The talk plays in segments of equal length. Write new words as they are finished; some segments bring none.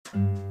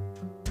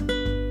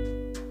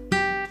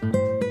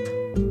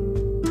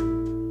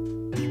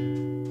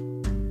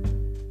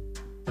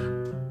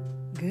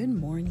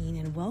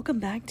welcome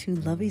back to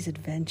Lovey's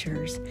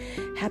Adventures.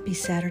 Happy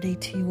Saturday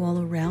to you all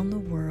around the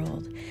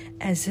world,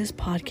 as this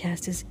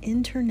podcast is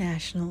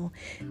international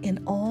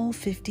in all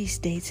 50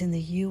 states in the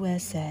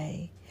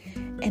USA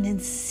and in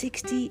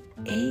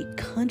 68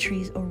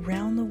 countries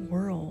around the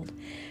world,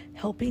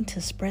 helping to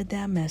spread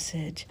that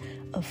message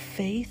of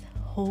faith,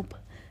 hope,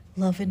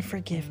 love, and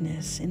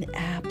forgiveness, and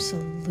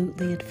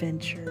absolutely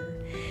adventure.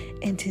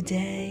 And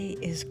today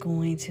is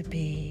going to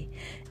be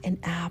an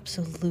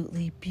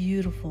absolutely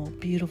beautiful,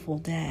 beautiful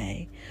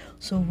day.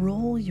 So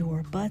roll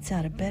your butts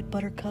out of bed,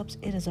 buttercups.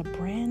 It is a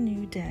brand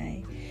new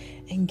day.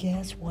 And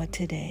guess what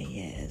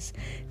today is?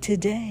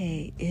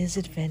 Today is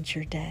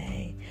Adventure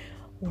Day,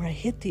 where I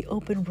hit the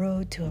open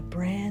road to a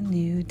brand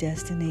new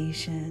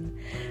destination.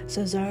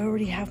 So as I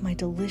already have my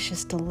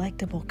delicious,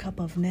 delectable cup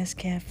of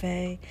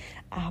Nescafe,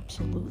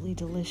 absolutely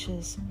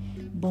delicious,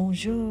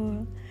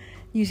 bonjour,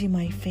 using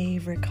my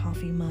favorite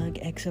coffee mug,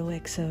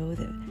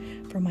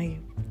 XOXO, for my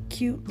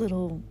cute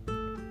little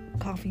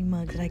coffee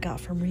mug that I got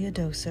from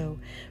Riadoso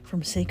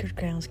from Sacred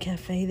Grounds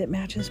Cafe that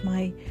matches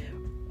my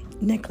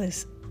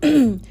necklace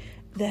that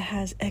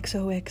has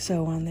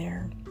XOXO on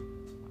there.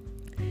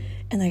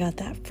 And I got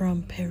that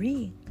from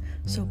Paris.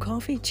 So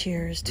coffee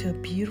cheers to a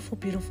beautiful,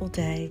 beautiful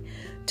day,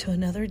 to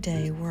another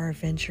day where our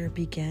adventure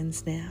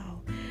begins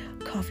now.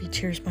 Coffee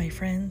cheers, my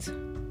friends.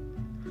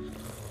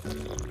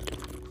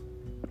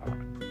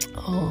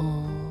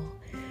 Oh,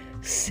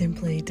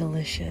 simply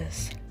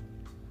delicious.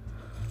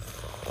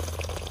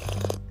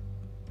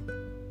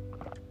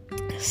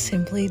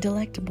 Simply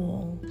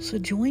delectable. So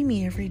join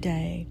me every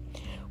day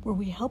where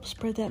we help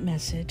spread that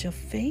message of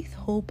faith,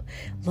 hope,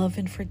 love,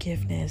 and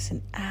forgiveness,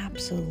 and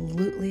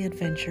absolutely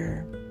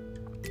adventure.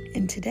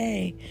 And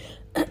today,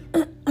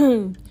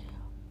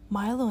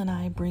 Milo and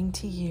I bring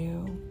to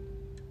you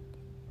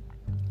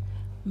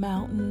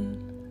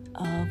Mountain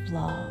of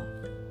Love.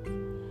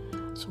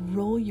 So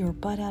roll your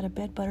butt out of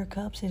bed,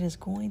 buttercups. It is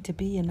going to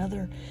be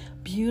another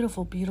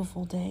beautiful,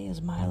 beautiful day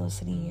as Milo's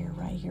sitting here,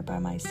 right here by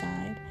my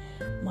side.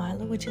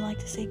 Milo, would you like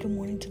to say good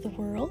morning to the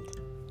world?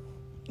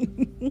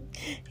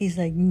 He's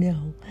like,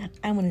 no,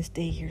 I'm going to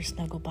stay here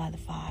snuggled by the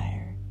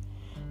fire.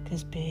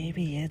 Because,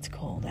 baby, it's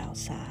cold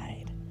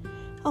outside.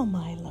 Oh,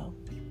 Milo.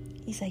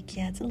 He's like,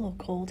 yeah, it's a little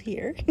cold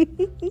here.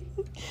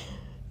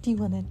 Do you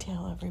want to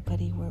tell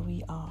everybody where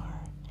we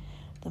are?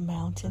 The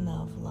Mountain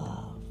of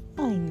Love.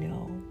 I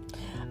know.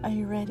 Are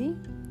you ready?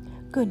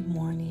 Good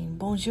morning.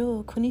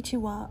 Bonjour.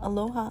 Konnichiwa.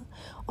 Aloha.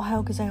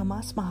 Ohayou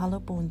gozaimasu.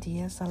 Mahalo. Bon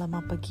dia.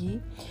 Salamat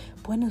pagi.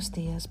 Buenos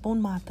dias.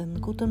 Bon matin.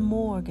 Guten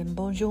Morgen.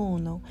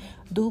 Buongiorno.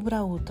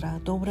 Dobra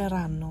utra. Dobre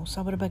rano.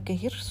 Sabar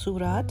bakahir.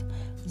 Surat.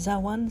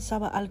 Zawan.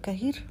 Saba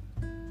al-kahir.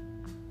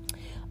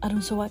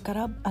 Arun sawat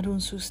karab. Arun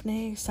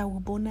susne.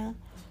 Sawubona.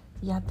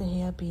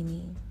 Yatehea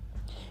bini.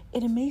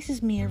 It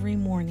amazes me every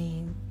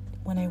morning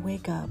when I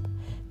wake up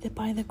that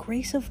by the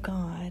grace of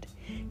God,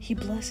 He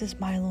blesses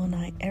Milo and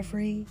I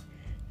every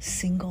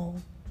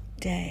single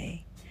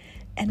day.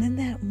 And in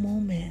that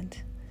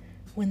moment,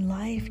 when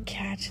life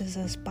catches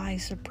us by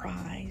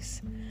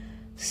surprise,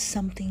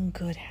 something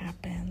good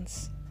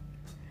happens.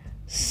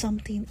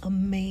 Something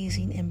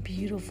amazing and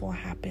beautiful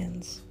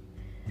happens.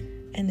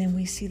 And then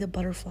we see the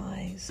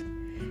butterflies.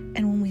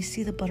 And when we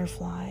see the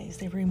butterflies,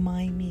 they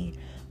remind me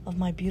of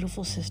my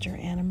beautiful sister,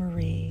 Anna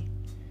Marie,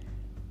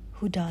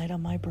 who died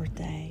on my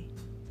birthday.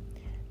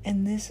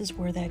 And this is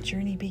where that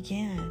journey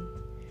began.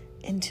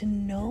 And to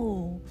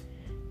know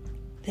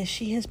that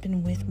she has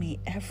been with me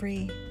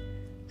every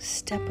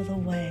step of the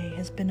way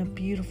has been a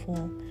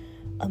beautiful,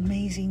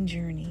 amazing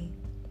journey.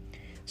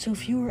 So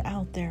if you are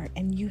out there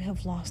and you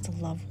have lost a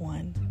loved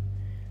one,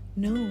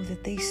 know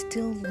that they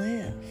still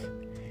live.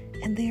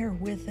 And they are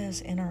with us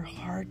in our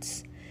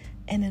hearts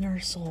and in our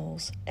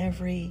souls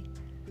every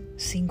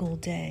single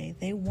day.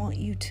 They want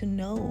you to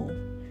know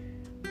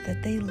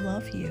that they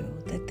love you,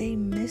 that they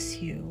miss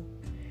you,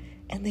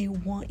 and they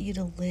want you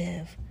to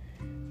live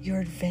your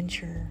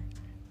adventure,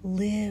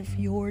 live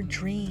your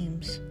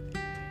dreams,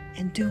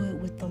 and do it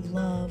with the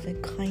love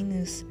and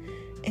kindness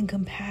and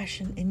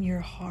compassion in your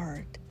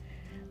heart,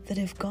 that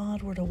if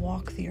God were to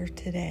walk the earth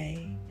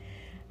today,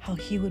 how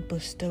He would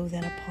bestow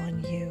that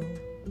upon you.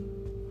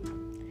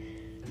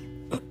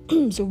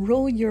 So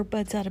roll your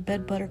butts out of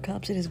bed,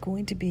 buttercups. It is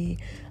going to be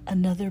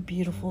another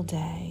beautiful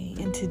day.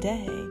 And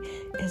today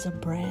is a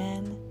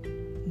brand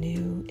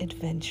new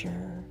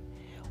adventure.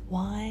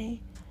 Why?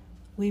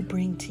 We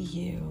bring to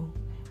you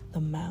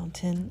the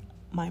mountain,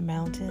 my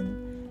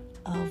mountain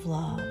of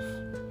love.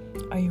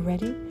 Are you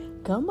ready?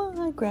 Come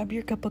on, grab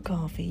your cup of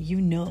coffee. You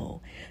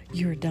know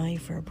you're dying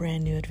for a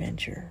brand new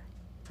adventure.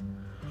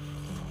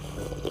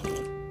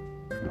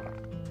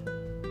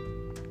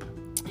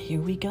 Here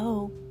we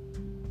go.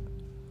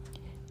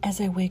 As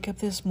I wake up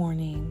this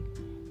morning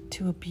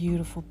to a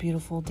beautiful,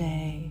 beautiful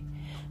day,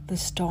 the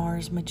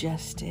stars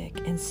majestic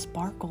and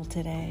sparkle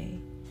today.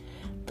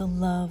 The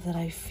love that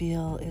I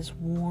feel is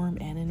warm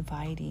and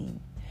inviting.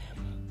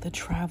 The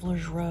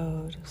traveler's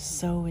road,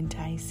 so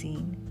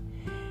enticing.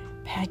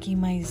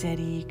 Packing my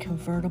Zeddy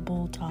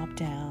convertible top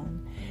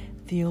down.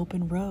 The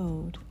open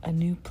road, a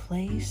new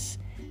place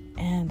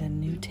and a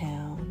new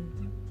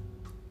town.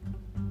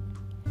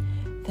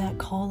 That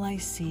call I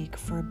seek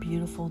for a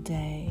beautiful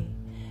day,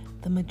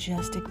 the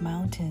majestic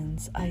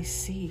mountains I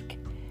seek,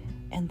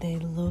 and they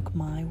look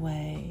my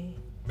way.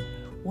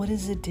 What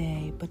is a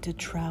day but to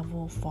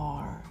travel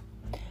far,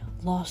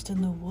 lost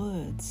in the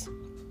woods?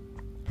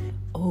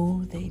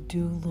 Oh, they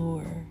do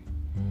lure.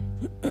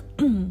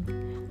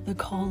 The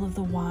call of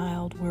the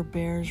wild where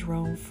bears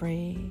roam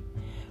free,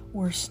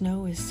 where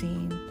snow is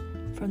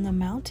seen from the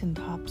mountain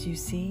tops you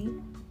see.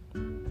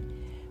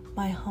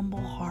 My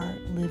humble heart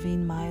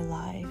living my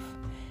life,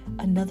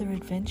 another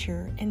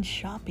adventure and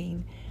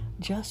shopping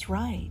just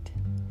right.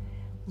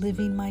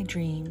 Living my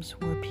dreams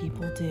where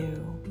people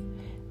do,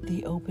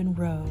 the open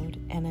road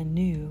and a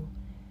new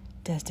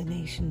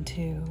destination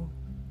too.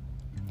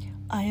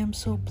 I am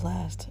so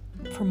blessed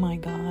from my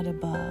God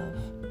above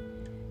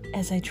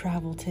as I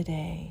travel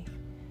today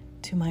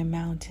to my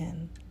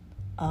mountain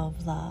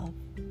of love.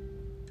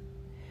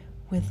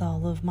 With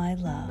all of my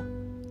love,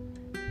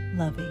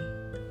 Lovey.